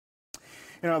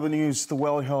In other news, the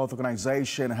World Health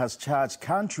Organization has charged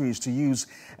countries to use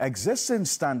existing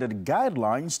standard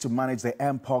guidelines to manage the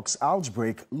MPOX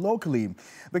outbreak locally.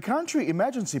 The country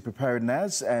emergency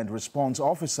preparedness and response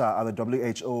officer at the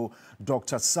WHO,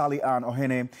 Dr. Sally Ann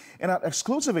Ohene, in an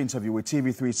exclusive interview with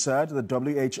TV3 said the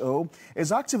WHO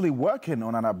is actively working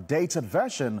on an updated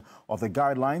version of the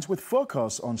guidelines with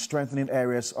focus on strengthening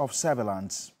areas of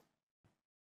surveillance.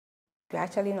 We're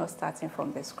actually not starting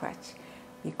from the scratch,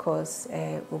 because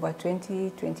over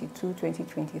 2022,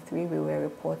 2023, we were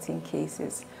reporting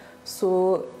cases.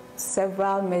 So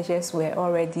several measures were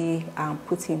already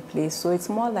put in place. So it's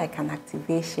more like an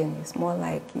activation. It's more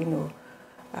like,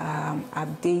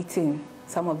 updating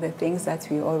some of the things that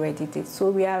we already did. So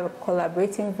we are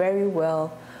collaborating very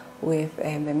well with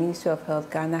the Ministry of Health,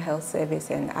 Ghana Health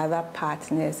Service, and other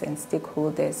partners and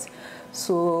stakeholders.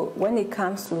 So when it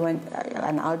comes to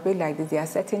an outbreak like this, there are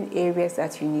certain areas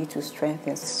that you need to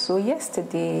strengthen. So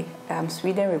yesterday,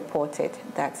 Sweden reported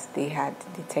that they had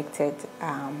detected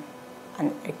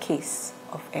a case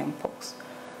of MPOX.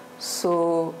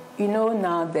 So,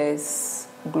 now there's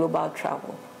global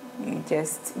travel. You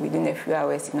just, within a few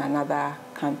hours, in another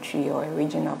country or a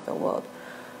region of the world.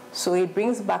 So it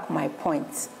brings back my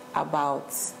point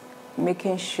about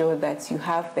making sure that you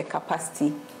have the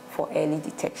capacity for early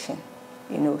detection.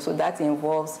 So that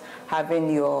involves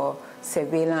having your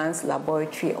surveillance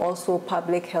laboratory, also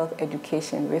public health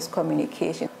education, risk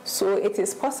communication. So it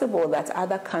is possible that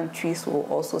other countries will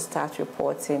also start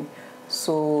reporting.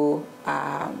 So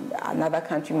another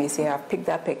country may say, I've picked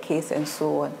up a case and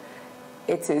so on.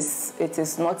 It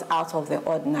is not out of the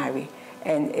ordinary,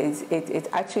 and it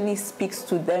actually speaks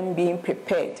to them being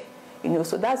prepared.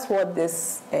 So that's what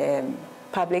this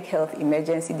public health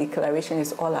emergency declaration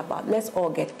is all about. Let's all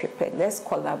get prepared. Let's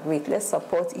collaborate. Let's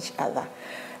support each other.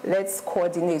 Let's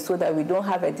coordinate so that we don't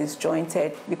have a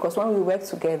disjointed, because when we work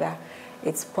together,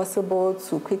 it's possible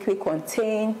to quickly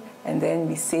contain and then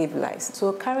we save lives.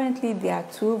 So currently there are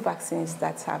 2 vaccines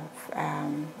that have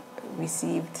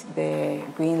received the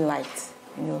green light.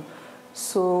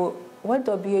 So what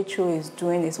WHO is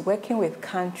doing is working with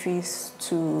countries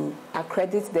to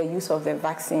accredit the use of the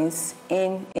vaccines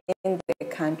in the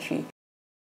country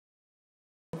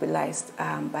mobilized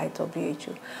by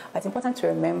WHO. But it's important to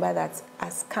remember that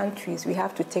as countries, we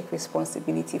have to take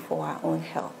responsibility for our own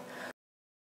health.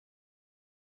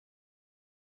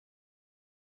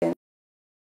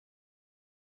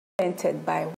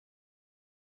 By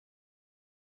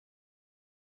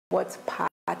what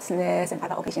partners and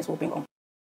other organizations will bring on.